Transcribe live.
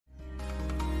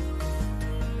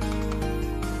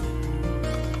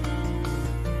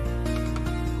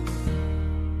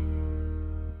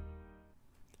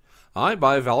Hi,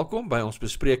 baie welkom by ons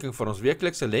bespreking vir ons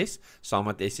weeklikse les saam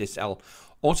met SSL.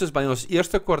 Ons is by ons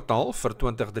eerste kwartaal vir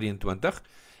 2023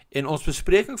 en ons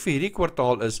bespreking vir hierdie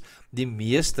kwartaal is die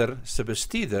meester se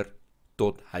bestuurder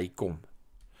tot hy kom.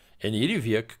 En hierdie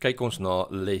week kyk ons na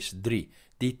les 3,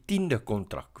 die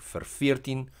tiendekontrak vir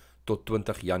 14 tot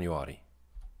 20 Januarie.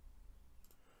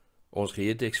 Ons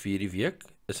geheeteks vir hierdie week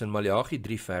is in Maandag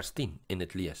 3 vers 10 en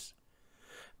dit lees: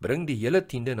 Bring die hele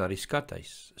tiende na die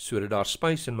skathuis, sodat daar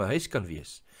spys in my huis kan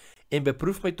wees, en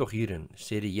beproef my tog hierin,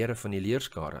 sê die Here van die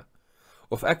leerskare,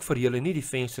 of ek vir julle nie die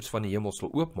vensters van die hemel sal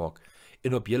oopmaak,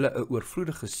 en op julle 'n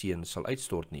oorvloedige seën sal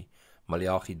uitstort nie.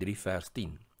 Maandag 3 vers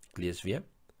 10. Ek lees weer.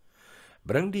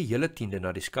 Bring die hele tiende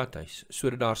na die skathuis,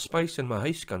 sodat daar spys in my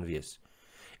huis kan wees,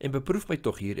 en beproef my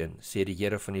tog hierin, sê die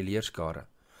Here van die leerskare,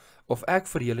 of ek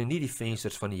vir julle nie die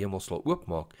vensters van die hemel sal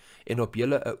oopmaak en op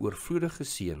julle 'n oorvloedige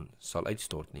seën sal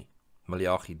uitstort nie.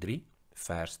 Maandag 3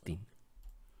 vers 10.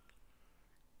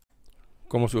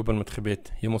 Kom ons open met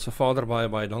gebed. Hemelse Vader,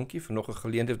 baie dankie vir nog 'n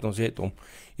geleentheid wat ons het om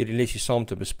hierdie lesie saam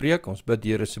te bespreek. Ons bid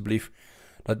Here asseblief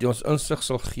dat U ons insig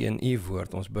sal gee in U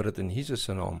woord. Ons bid dit in Jesus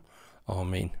se naam.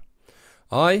 Amen.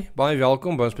 Hi, baie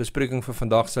welkom by ons bespreking vir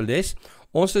vandag se les.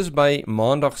 Ons is by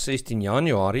Maandag 16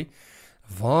 Januarie.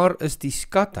 Waar is die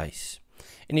skathuis?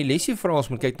 En die lesie vra ons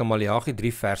moet kyk na Maandag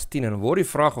 3 vers 10 en word die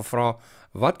vraag gevra,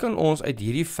 wat kan ons uit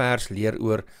hierdie vers leer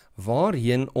oor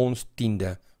waarheen ons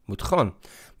tiende moet gaan?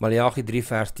 Maandag 3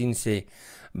 vers 10 sê,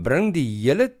 bring die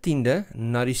hele tiende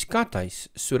na die skathuis,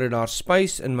 sodat daar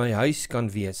spys in my huis kan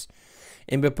wees.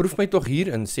 En beproef my tog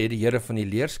hierin, sê die Here van die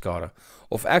leerskare,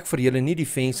 of ek vir julle nie die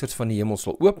vensters van die hemel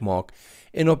sal oopmaak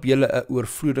en op julle 'n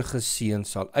oorvloedige seën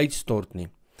sal uitstort nie.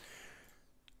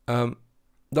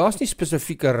 Daar's nie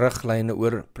spesifieke riglyne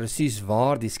oor presies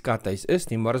waar die skathuis is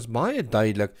nie, maar is baie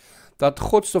duidelik dat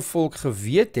God se volk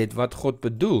geweet het wat God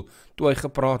bedoel toe hy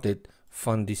gepraat het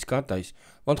van die skathuis,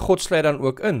 want God sluit dan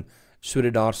ook in,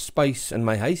 sodat daar spys in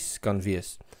my huis kan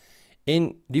wees.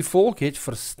 En die volk het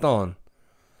verstaan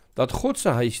dat God se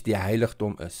huis die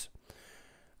heiligdom is,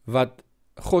 wat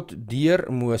God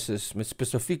deur Moses met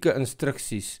spesifieke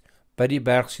instruksies by die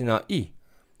berg Sinaï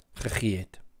gegee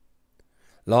het.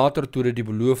 Later, toe dit die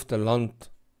beloofde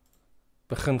land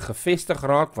begin gevestig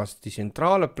raak, was die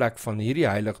sentrale plek van hierdie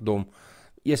heiligdom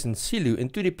eers in Silo en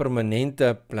toe die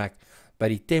permanente plek by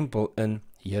die tempel in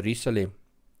Jerusalem.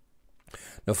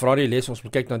 Nou vra die les, ons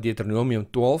moet kyk na Deuteronomium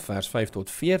 12 vers 5 tot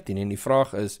 14 en die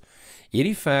vraag is,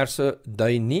 hierdie verse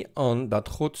dui nie aan dat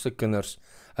God se kinders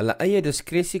hulle eie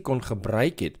diskresie kon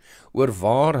gebruik het oor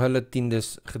waar hulle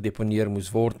tiendes gedeponeer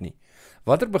moes word nie.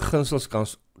 Watter beginsels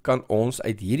kan ons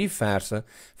uit hierdie verse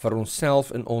vir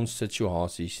onsself in ons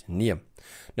situasies neem?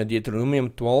 Nou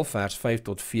Deuteronomium 12 vers 5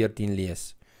 tot 14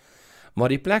 lees. Maar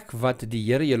die plek wat die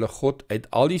Here julle God uit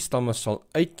al die stamme sal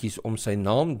uitkies om sy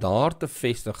naam daar te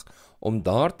vestig, om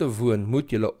daar te woon, moet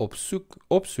julle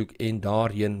opsoek en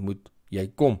daarheen moet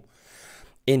jy kom.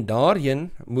 En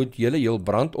daarheen moet julle jul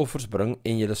brandoffers bring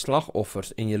en julle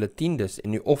slagoffers en julle tiendes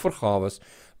en die offergawes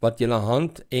wat julle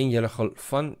hand en julle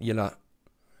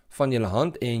van julle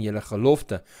hand en julle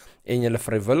gelofte en julle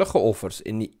vrywillige offers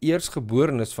en die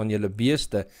eersgeborenes van julle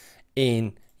beeste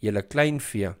en julle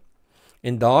kleinvee.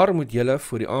 En daar moet julle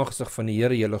voor die aangesig van die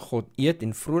Here julle God eet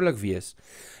en vrolik wees,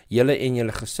 julle en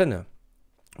julle gesinne,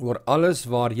 oor alles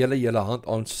waar julle hand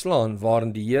aanslaan,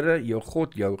 waarin die Here jou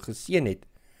God jou geseën het.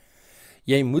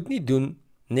 Jy moet nie doen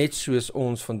net soos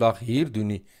ons vandag hier doen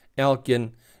nie,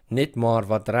 elkeen net maar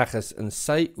wat reg is in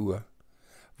sy oë,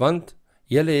 want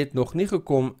julle het nog nie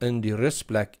gekom in die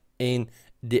rusplek en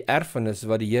die erfenis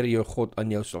wat die Here jou God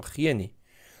aan jou sal gee nie,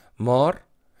 maar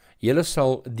julle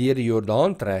sal deur die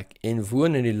Jordaan trek en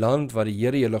woon in die land wat die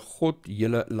Here julle God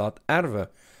julle laat erwe,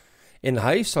 en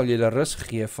hy sal julle rus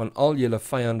gee van al julle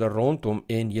vyande rondom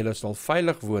en julle sal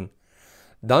veilig woon.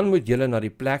 Dan moet julle na die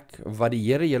plek wat die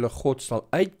Here julle God sal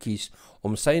uitkies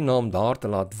om sy naam daar te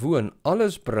laat woon,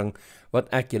 alles bring wat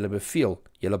ek julle beveel,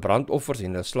 julle brandoffers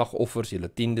en julle slagoffers, julle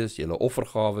tiendes, julle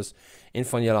offergawes en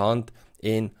van julle hand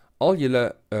en al julle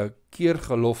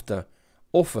keergelofte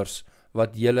offers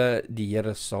wat julle die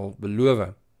Here sal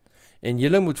beloof. En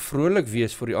julle moet vrolik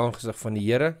wees voor die aangesig van die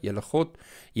Here, julle God,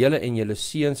 julle en julle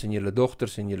seuns en julle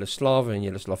dogters en julle slawe en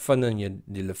julle slavinne en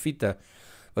die leviete,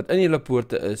 wat in julle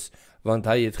poorte is, want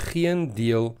hy het geen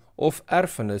deel of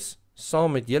erfenis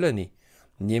saam met julle nie.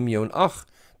 Neem jou in ag,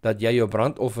 dat jy jou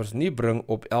brandoffers nie bring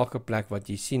op elke plek wat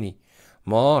jy sien nie,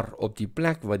 maar op die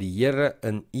plek wat die Here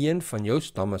in een van jou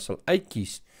stamme sal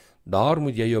uitkies, daar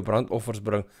moet jy jou brandoffers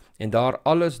bring en daar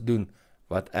alles doen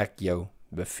wat ek jou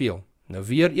beveel. Nou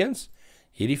weer eens,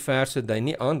 hierdie verse dui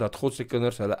nie aan dat God se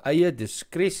kinders hulle eie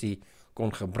diskresie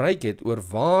kon gebruik het oor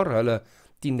waar hulle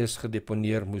tiendes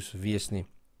gedeponeer moes wees nie,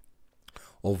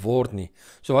 of word nie.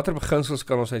 So watter beginsels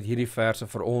kan ons uit hierdie verse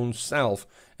vir ons self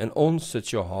en ons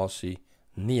situasie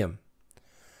neem?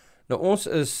 Nou ons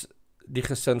is die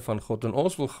gesin van God en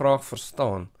ons wil graag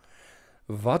verstaan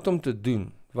wat om te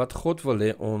doen, wat God wil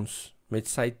hê ons met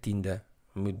sy tiende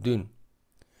moet doen.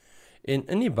 En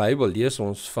in die Bybel lees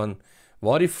ons van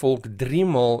waar die volk 3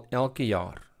 maal elke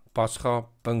jaar, Pasga,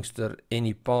 Pinkster en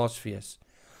die Paasfees,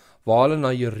 waar hulle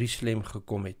na Jerusalem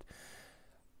gekom het.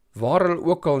 Waar hulle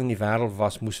ook al in die wêreld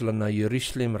was, moes hulle na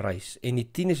Jerusalem reis en die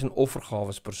tiendes en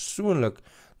offergawes persoonlik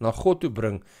na God toe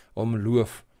bring om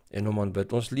loof en om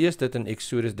aanbid. Ons lees dit in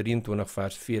Eksodus 23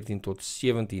 vers 14 tot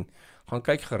 17. Gaan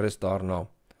kyk gerus daarna.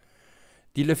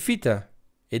 Die Lewiete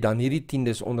het dan hierdie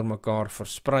tiendes onder mekaar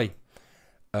versprei.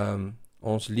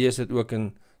 Ons lees dit ook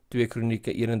in 2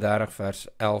 Kronieke 31 vers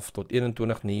 11 tot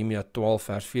 21, Nehemia 12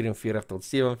 vers 44 tot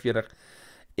 47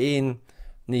 en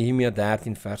Nehemia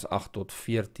 13 vers 8 tot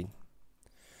 14.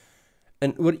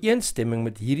 In ooreenstemming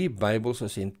met hierdie Bybelse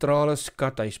sentrale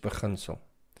skathuis beginsel,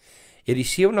 het die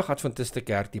 70 Adventiste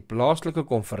Kerk die plaaslike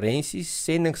konferensies,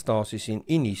 sendingstasies en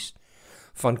unies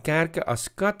van kerke as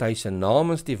skathuise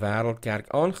namens die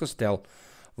wêreldkerk aangestel,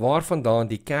 waarvandaan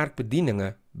die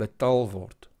kerkbedieninge betaal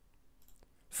word.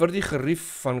 Vir die gerief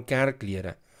van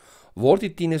kerklede word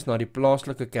die tiendes na die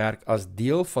plaaslike kerk as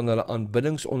deel van hulle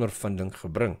aanbiddingsondervinding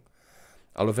gebring,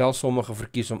 alhoewel sommige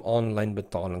verkies om aanlyn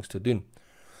betalings te doen.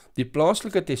 Die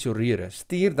plaaslike tesouriere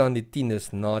stuur dan die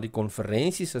tiendes na die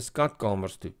konferensies se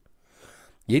skatkamers toe.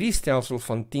 Hierdie stelsel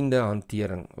van tiende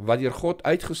hantering, wat deur God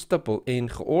uitgestippel en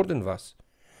georden was,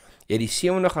 het die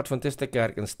 70 Adventiste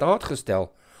Kerk in staat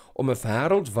gestel om 'n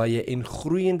wêreldwye en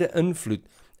groeiende invloed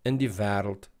in die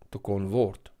wêreld te kon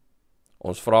word.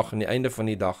 Ons vraag aan die einde van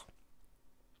die dag,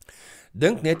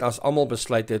 dink net as almal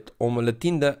besluit het om hulle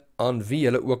tiende aan wie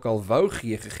hulle ook al wou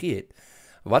gegee het,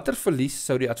 watter verlies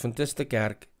sou die Adventiste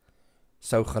Kerk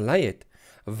sou gelei het?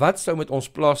 Wat sou met ons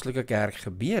plaaslike kerk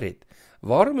gebeur het?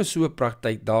 Waarom is so 'n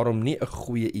praktyk daarom nie 'n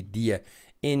goeie idee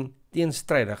en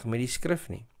teenstrydig met die skrif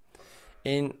nie?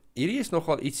 En hierdie is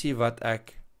nogal ietsie wat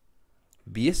ek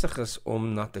besig is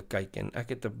om na te kyk, en ek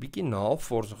het 'n bietjie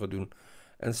navorsing gedoen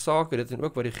in sake dit en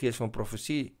ook wat die gees van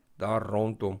profesie daar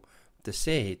rondom te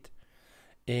sê het.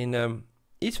 En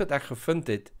iets wat ek gevind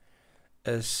het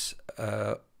is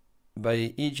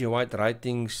by E.G. White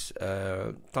Writings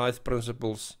Tithe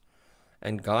Principles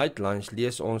and Guidelines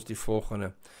lees ons die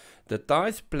volgende: The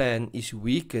tithe plan is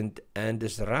weakened and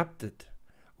disrupted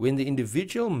when the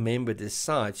individual member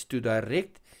decides to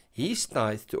direct his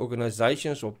tithe to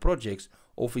organizations or projects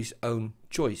of his own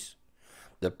choice.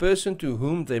 The person to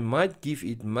whom they might give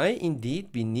it may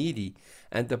indeed be needy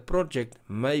and the project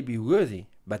may be worthy,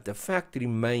 but the fact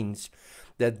remains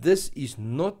that this is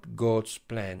not God's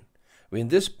plan. When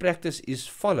this practice is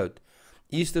followed,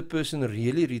 is the person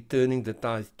really returning the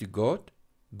tithe to God?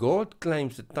 God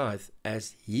claims the tithe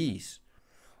as his.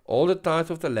 All the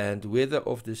tithe of the land, whether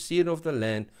of the seed of the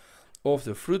land, of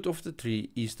the fruit of the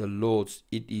tree, is the Lord's.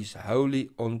 It is holy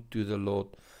unto the Lord.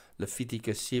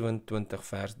 Levitikus 27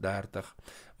 vers 30.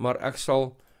 Maar ek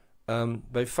sal,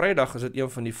 by Vrydag is dit een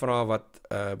van die vrae wat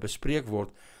bespreek word,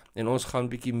 en ons gaan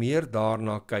bietjie meer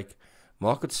daarna kyk.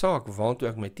 Maak dit saak, waantoe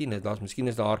ek my tiende, miskien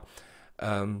is daar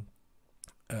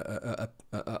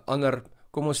ander,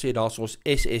 kom ons sê daar is ons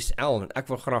SSL, en ek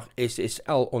wil graag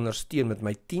SSL ondersteun met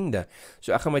my tiende,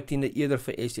 so ek gaan my tiende eerder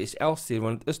vir SSL stuur,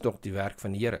 want dit is nog die werk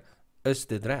van die Here. Is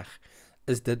dit reg?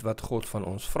 Is dit wat God van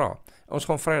ons vra? Ons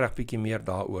gaan Vrydag bietjie meer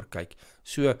daaroor kyk.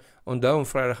 So, onthou om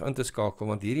Vrydag in te skakel,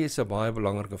 want hierdie is 'n baie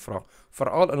belangrike vraag,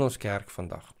 veral in ons kerk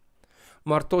vandag.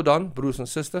 Maar tot dan, broers en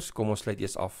susters, kom ons sluit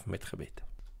eers af met gebed.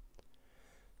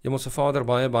 Hemelse Vader,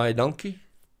 baie dankie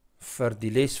vir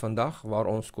die les vandag, waar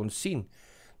ons kon sien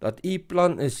dat u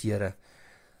plan is, Here,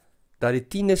 dat die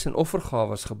tiendes en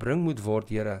offergawes gebring moet word,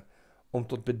 Here, om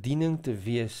tot bediening te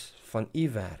wees van u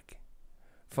werk,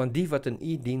 van die wat in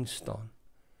u diens staan.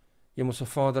 Hemelse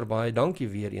Vader, baie dankie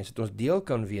weer eens, dat ons deel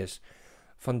kan wees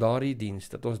van daardie diens,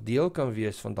 dat ons deel kan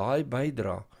wees van daai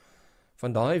bydra,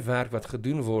 van daai werk wat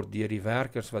gedoen word deur die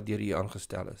werkers wat deur u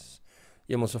aangestel is.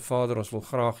 Hemelse Vader, ons wil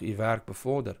graag u werk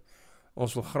bevorder.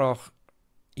 Ons wil graag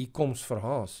u koms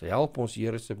verhaas. Help ons,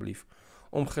 Here, asseblief,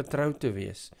 om getrou te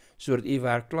wees, sodat u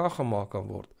werk klaargemaak kan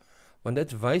word, want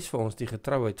dit wys vir ons die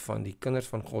getrouheid van die kinders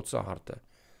van God se harte.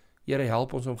 Here,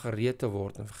 help ons om gereed te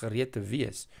word en gereed te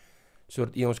wees,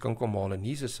 sodat u ons kan kom haal in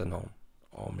Jesus se naam.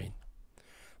 Amen.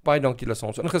 Baie dankie dat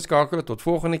ons ingeskakel het. Tot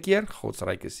volgende keer. God se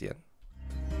ryke seën.